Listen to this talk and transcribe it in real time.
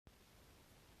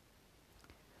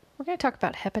We're going to talk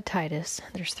about hepatitis.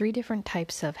 There's 3 different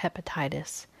types of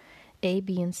hepatitis, A,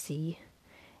 B, and C,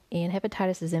 and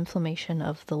hepatitis is inflammation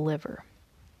of the liver.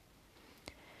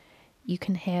 You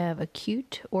can have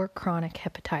acute or chronic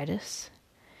hepatitis.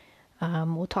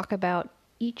 We'll talk about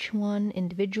each one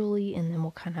individually, and then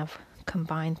we'll kind of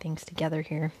combine things together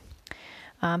here.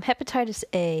 Hepatitis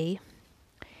A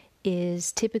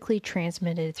is typically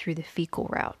transmitted through the fecal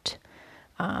route.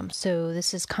 So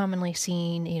this is commonly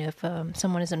seen, if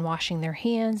someone isn't washing their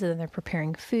hands and then they're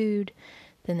preparing food,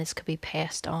 then this could be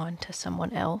passed on to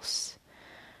someone else.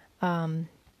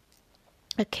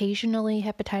 Occasionally,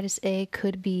 hepatitis A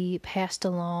could be passed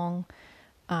along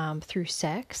through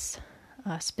sex,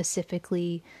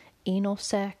 specifically anal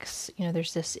sex.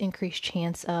 There's this increased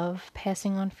chance of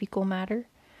passing on fecal matter,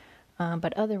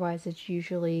 but otherwise it's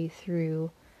usually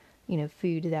through,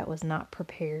 food that was not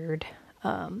prepared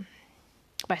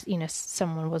by,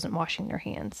 someone wasn't washing their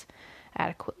hands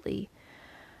adequately.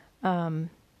 With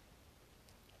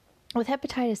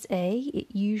hepatitis A,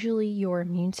 usually your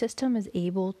immune system is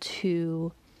able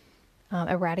to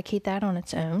eradicate that on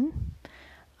its own.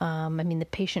 The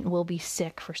patient will be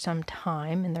sick for some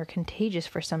time and they're contagious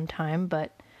for some time,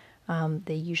 but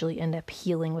they usually end up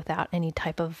healing without any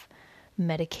type of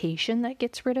medication that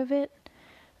gets rid of it.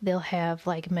 They'll have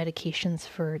medications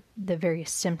for the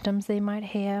various symptoms they might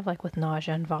have, like with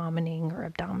nausea and vomiting or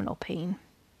abdominal pain.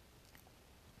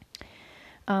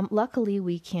 Luckily,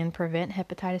 we can prevent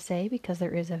hepatitis A because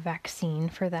there is a vaccine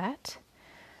for that.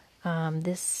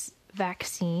 This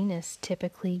vaccine is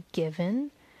typically given.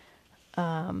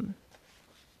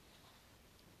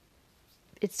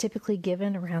 It's typically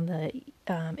given around the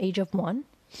age of 1.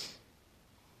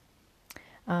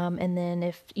 And then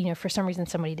if, for some reason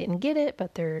somebody didn't get it,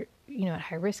 but they're, at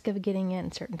high risk of getting it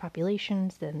in certain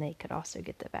populations, then they could also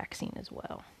get the vaccine as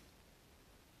well.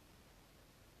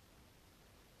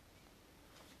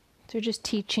 So just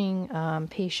teaching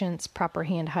patients proper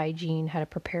hand hygiene, how to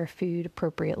prepare food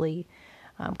appropriately,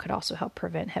 could also help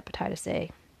prevent hepatitis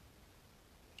A.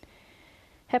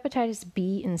 Hepatitis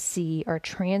B and C are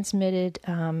transmitted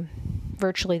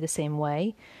virtually the same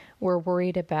way. We're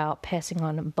worried about passing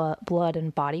on blood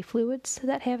and body fluids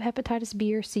that have hepatitis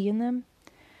B or C in them.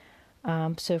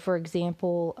 So for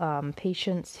example,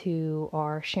 patients who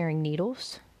are sharing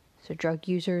needles, so drug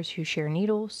users who share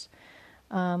needles,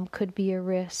 could be a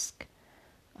risk,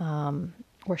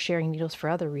 or sharing needles for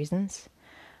other reasons.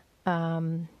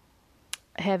 Having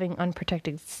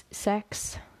unprotected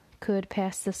sex could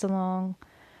pass this along,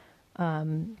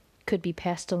 could be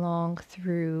passed along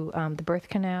through the birth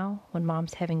canal when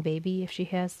mom's having baby if she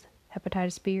has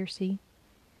hepatitis B or C.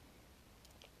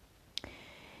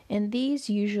 And these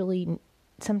usually,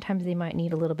 sometimes they might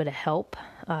need a little bit of help.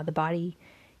 The body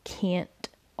can't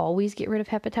always get rid of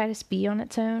hepatitis B on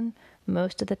its own.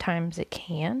 Most of the times it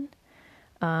can.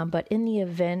 But in the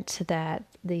event that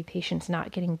the patient's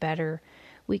not getting better,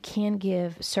 we can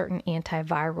give certain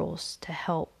antivirals to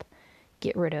help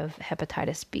get rid of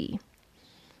hepatitis B.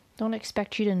 Don't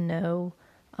expect you to know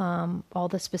all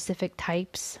the specific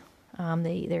types.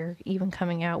 They're even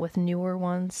coming out with newer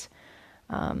ones.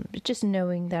 But just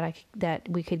knowing that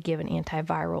we could give an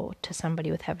antiviral to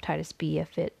somebody with hepatitis B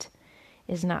if it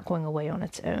is not going away on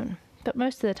its own. But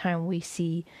most of the time we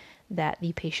see that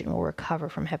the patient will recover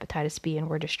from hepatitis B and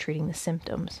we're just treating the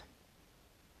symptoms.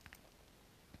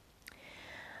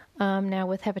 Now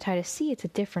with hepatitis C, it's a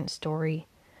different story.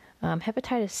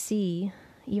 Hepatitis C,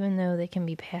 even though they can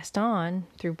be passed on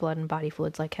through blood and body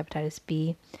fluids like hepatitis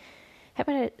B,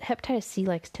 hepatitis C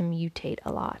likes to mutate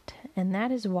a lot, and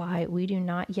that is why we do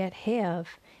not yet have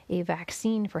a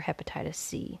vaccine for hepatitis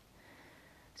C.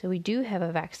 So we do have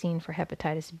a vaccine for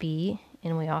hepatitis B,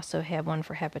 and we also have one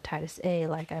for hepatitis A,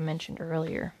 like I mentioned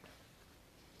earlier.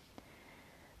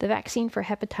 The vaccine for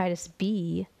hepatitis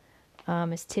B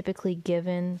is typically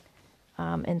given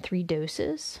in 3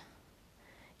 doses.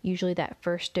 Usually that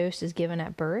first dose is given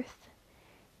at birth,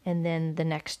 and then the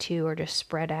next 2 are just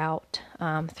spread out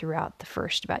throughout the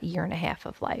first about year and a half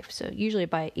of life. So usually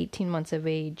by 18 months of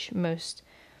age, most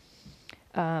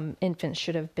infants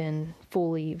should have been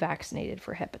fully vaccinated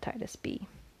for hepatitis B.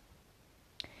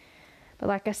 But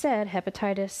like I said,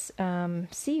 hepatitis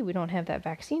C, we don't have that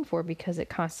vaccine for because it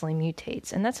constantly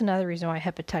mutates. And that's another reason why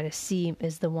hepatitis C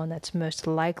is the one that's most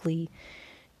likely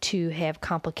to have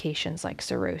complications like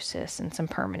cirrhosis and some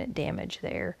permanent damage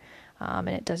there. And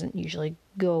it doesn't usually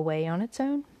go away on its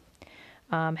own.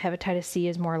 Hepatitis C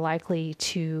is more likely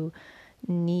to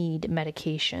need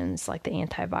medications like the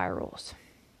antivirals.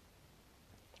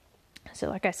 So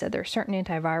like I said, there are certain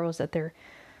antivirals that they're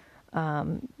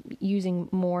using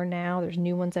more now. There's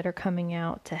new ones that are coming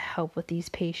out to help with these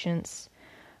patients.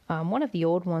 One of the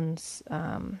old ones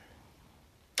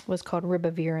was called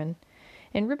ribavirin.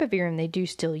 And ribavirin they do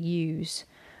still use,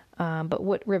 but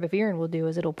what ribavirin will do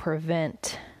is it'll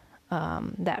prevent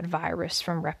that virus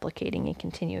from replicating and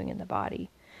continuing in the body.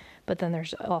 But then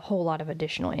there's a whole lot of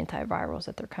additional antivirals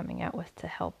that they're coming out with to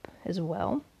help as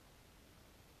well.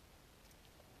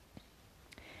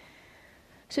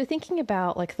 So thinking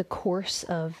about like the course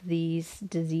of these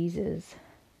diseases,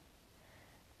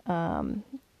 a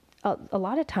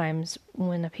lot of times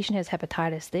when a patient has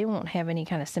hepatitis, they won't have any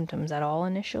kind of symptoms at all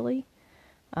initially.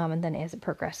 And then as it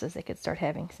progresses, they could start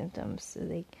having symptoms. So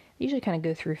they usually kind of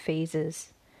go through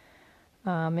phases.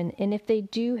 And if they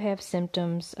do have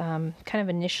symptoms, kind of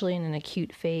initially in an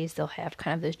acute phase, they'll have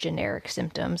kind of those generic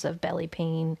symptoms of belly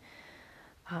pain.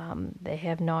 They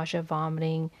have nausea,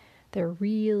 vomiting. They're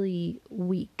really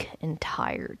weak and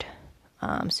tired.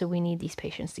 So we need these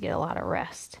patients to get a lot of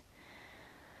rest.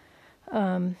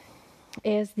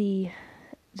 As the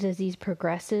disease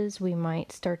progresses, we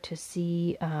might start to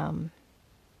see some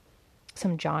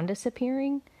jaundice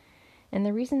appearing. And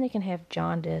the reason they can have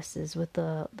jaundice is with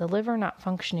the liver not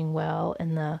functioning well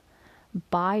and the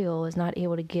bile is not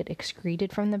able to get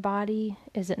excreted from the body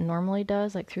as it normally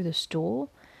does, like through the stool.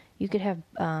 You could have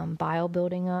bile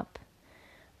building up,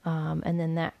 and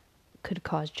then that could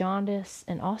cause jaundice.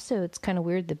 And also, it's kind of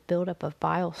weird, the buildup of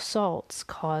bile salts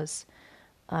cause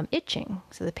itching.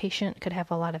 So the patient could have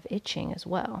a lot of itching as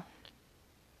well.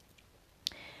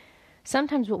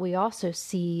 Sometimes what we also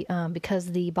see,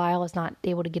 because the bile is not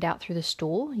able to get out through the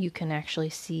stool, you can actually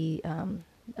see,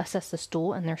 assess the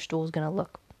stool, and their stool is going to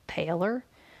look paler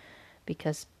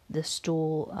because the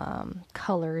stool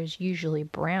color is usually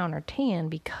brown or tan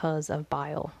because of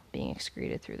bile being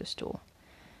excreted through the stool.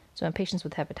 So in patients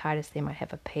with hepatitis, they might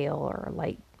have a pale or a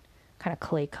light kind of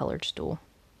clay-colored stool.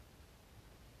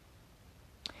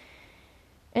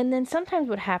 And then sometimes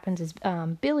what happens is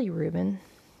bilirubin.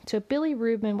 So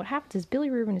bilirubin, what happens is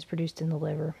bilirubin is produced in the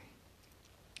liver.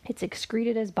 It's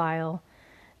excreted as bile,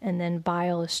 and then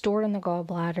bile is stored in the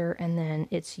gallbladder, and then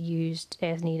it's used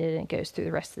as needed, and it goes through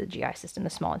the rest of the GI system, the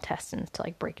small intestines, to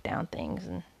like break down things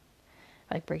and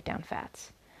like break down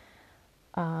fats.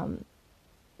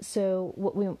 So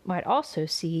what we might also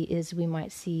see is we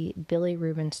might see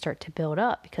bilirubin start to build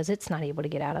up because it's not able to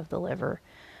get out of the liver,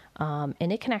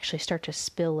 and it can actually start to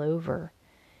spill over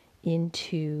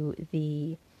into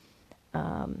the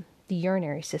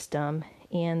urinary system,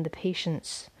 and the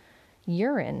patient's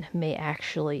urine may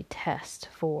actually test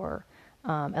for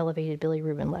elevated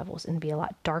bilirubin levels and be a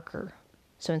lot darker.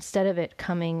 So instead of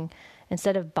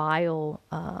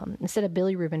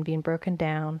bilirubin being broken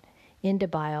down into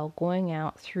bile, going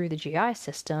out through the GI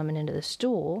system and into the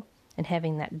stool and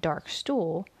having that dark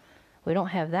stool, we don't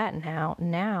have that now.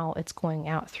 Now it's going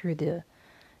out through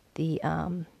the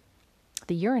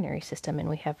urinary system, and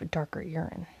we have a darker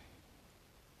urine.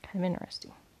 Kind of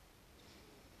interesting.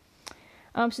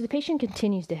 So the patient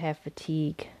continues to have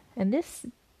fatigue, and this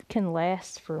can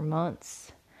last for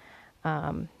months.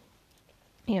 With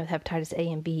hepatitis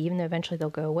A and B, even though eventually they'll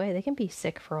go away, they can be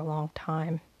sick for a long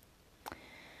time.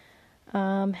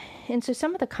 And so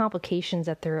some of the complications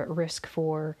that they're at risk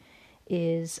for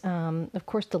is, of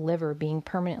course, the liver being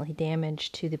permanently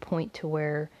damaged to the point to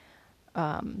where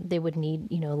they would need,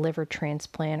 liver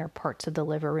transplant or parts of the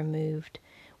liver removed.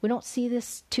 We don't see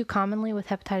this too commonly with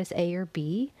hepatitis A or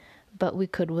B, but we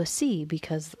could with C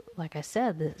because, like I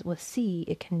said, with C,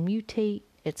 it can mutate.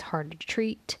 It's hard to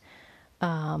treat.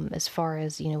 As far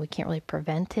as, we can't really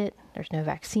prevent it. There's no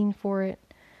vaccine for it.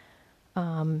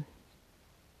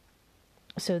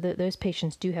 So those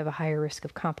patients do have a higher risk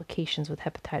of complications with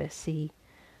hepatitis C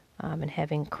and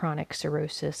having chronic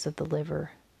cirrhosis of the liver,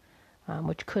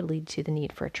 which could lead to the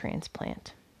need for a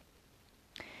transplant.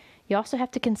 You also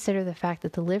have to consider the fact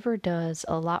that the liver does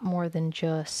a lot more than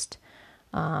just,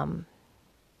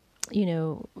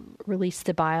 release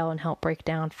the bile and help break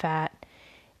down fat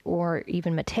or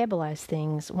even metabolize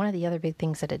things. One of the other big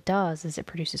things that it does is it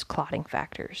produces clotting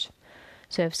factors.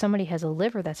 So if somebody has a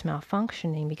liver that's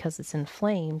malfunctioning because it's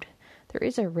inflamed, there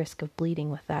is a risk of bleeding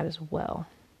with that as well.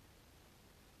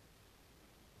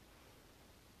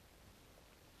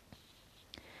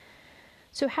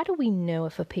 So how do we know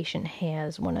if a patient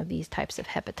has one of these types of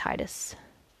hepatitis?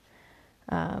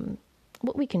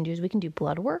 What we can do is we can do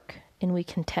blood work, and we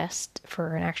can test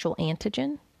for an actual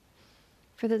antigen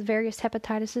for the various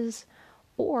hepatitises,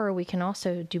 or we can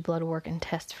also do blood work and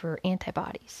test for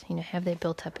antibodies. Have they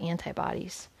built up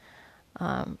antibodies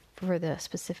for the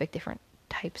specific different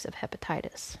types of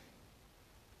hepatitis?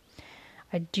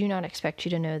 I do not expect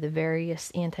you to know the various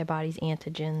antibodies,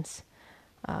 antigens,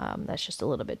 That's just a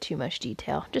little bit too much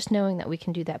detail. Just knowing that we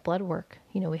can do that blood work.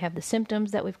 We have the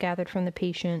symptoms that we've gathered from the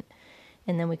patient,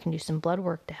 and then we can do some blood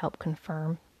work to help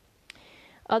confirm.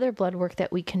 Other blood work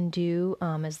that we can do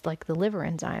is like the liver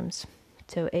enzymes.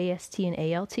 So AST and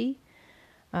ALT,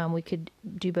 we could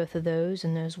do both of those,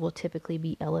 and those will typically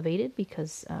be elevated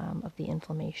because of the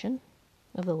inflammation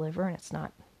of the liver and it's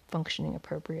not functioning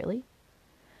appropriately.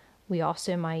 We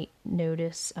also might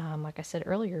notice, like I said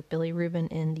earlier, bilirubin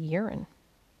in the urine.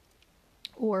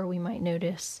 Or we might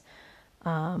notice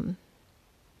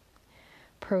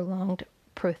prolonged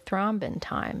prothrombin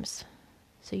times.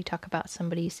 So you talk about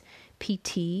somebody's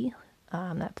PT,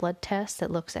 that blood test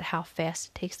that looks at how fast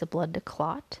it takes the blood to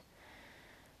clot.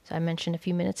 So I mentioned a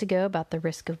few minutes ago about the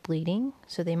risk of bleeding.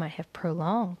 So they might have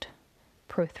prolonged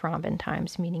prothrombin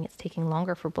times, meaning it's taking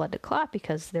longer for blood to clot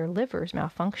because their liver is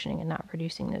malfunctioning and not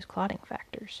producing those clotting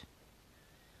factors.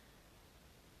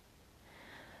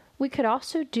 We could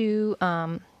also do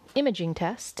imaging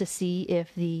tests to see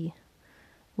if the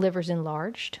liver's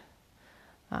enlarged.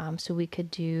 So we could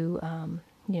do,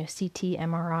 CT,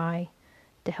 MRI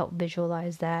to help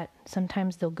visualize that.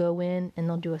 Sometimes they'll go in and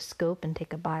they'll do a scope and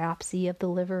take a biopsy of the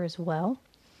liver as well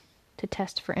to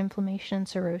test for inflammation and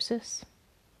cirrhosis.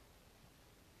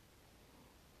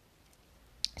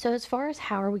 So as far as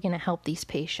how are we going to help these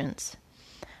patients,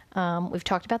 we've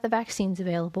talked about the vaccines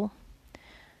available.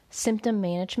 Symptom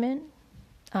management,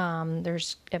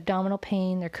 there's abdominal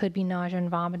pain, there could be nausea and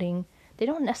vomiting. They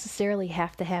don't necessarily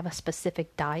have to have a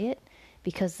specific diet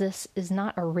because this is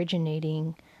not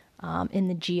originating in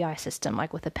the GI system,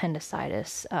 like with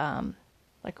appendicitis,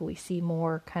 like we see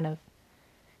more kind of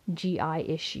GI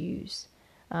issues.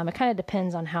 It kind of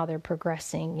depends on how they're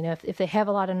progressing. If they have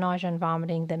a lot of nausea and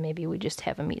vomiting, then maybe we just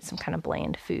have them eat some kind of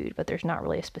bland food, but there's not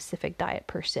really a specific diet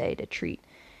per se to treat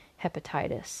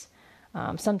hepatitis.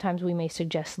 Sometimes we may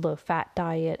suggest low-fat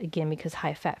diet, again, because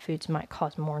high-fat foods might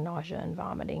cause more nausea and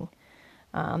vomiting.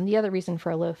 The other reason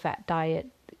for a low-fat diet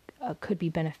could be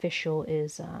beneficial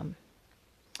is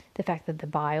the fact that the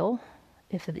bile,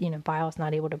 if the bile is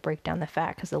not able to break down the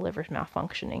fat because the liver is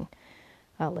malfunctioning,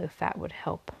 low fat would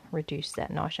help reduce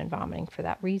that nausea and vomiting for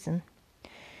that reason.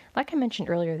 Like I mentioned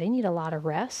earlier, they need a lot of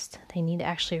rest. They need to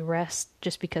actually rest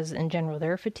just because in general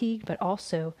they're fatigued, but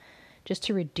also just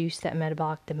to reduce that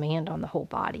metabolic demand on the whole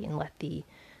body and let the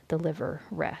liver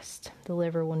rest. The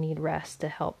liver will need rest to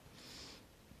help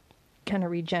kind of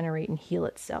regenerate and heal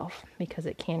itself because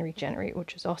it can regenerate,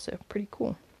 which is also pretty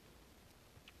cool.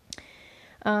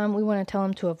 We want to tell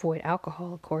them to avoid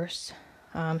alcohol, of course.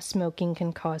 Smoking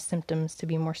can cause symptoms to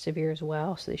be more severe as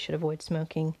well, so they should avoid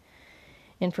smoking.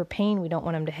 And for pain, we don't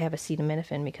want them to have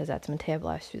acetaminophen because that's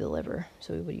metabolized through the liver,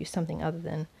 so we would use something other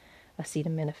than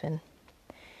acetaminophen.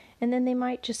 And then they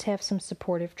might just have some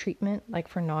supportive treatment, like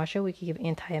for nausea, we could give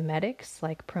antiemetics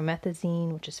like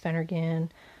promethazine, which is Phenergan,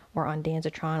 or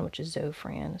ondansetron, which is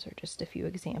Zofran. Those are just a few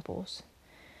examples.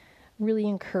 Really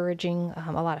encouraging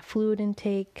a lot of fluid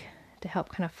intake to help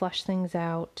kind of flush things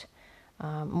out.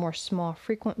 More small,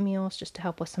 frequent meals just to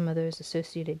help with some of those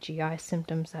associated GI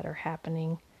symptoms that are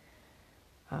happening.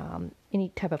 Any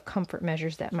type of comfort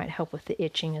measures that might help with the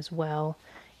itching as well.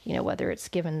 Whether it's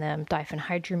giving them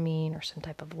diphenhydramine or some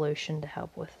type of lotion to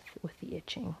help with the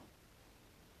itching.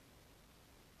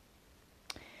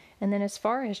 And then as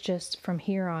far as just from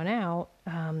here on out,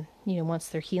 once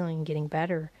they're healing and getting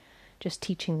better, just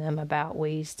teaching them about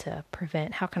ways to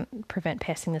prevent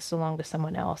passing this along to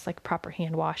someone else, like proper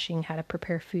hand washing, how to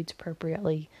prepare foods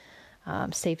appropriately,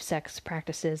 safe sex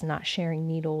practices, not sharing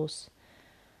needles.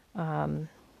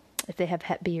 If they have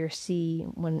Hep B or C,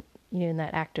 when in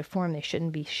that active form, they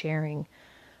shouldn't be sharing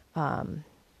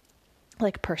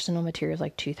like personal materials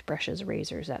like toothbrushes,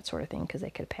 razors, that sort of thing, because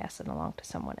they could pass it along to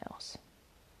someone else.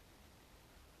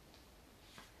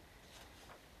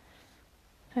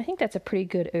 I think that's a pretty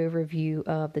good overview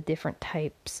of the different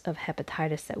types of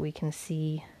hepatitis that we can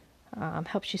see.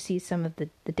 Helps you see some of the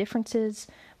differences,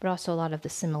 but also a lot of the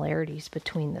similarities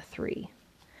between the three.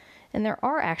 And there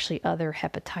are actually other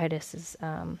hepatitis.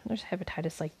 There's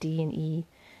hepatitis like D and E,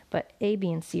 but A,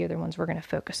 B, and C are the ones we're going to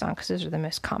focus on because those are the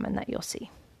most common that you'll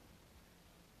see.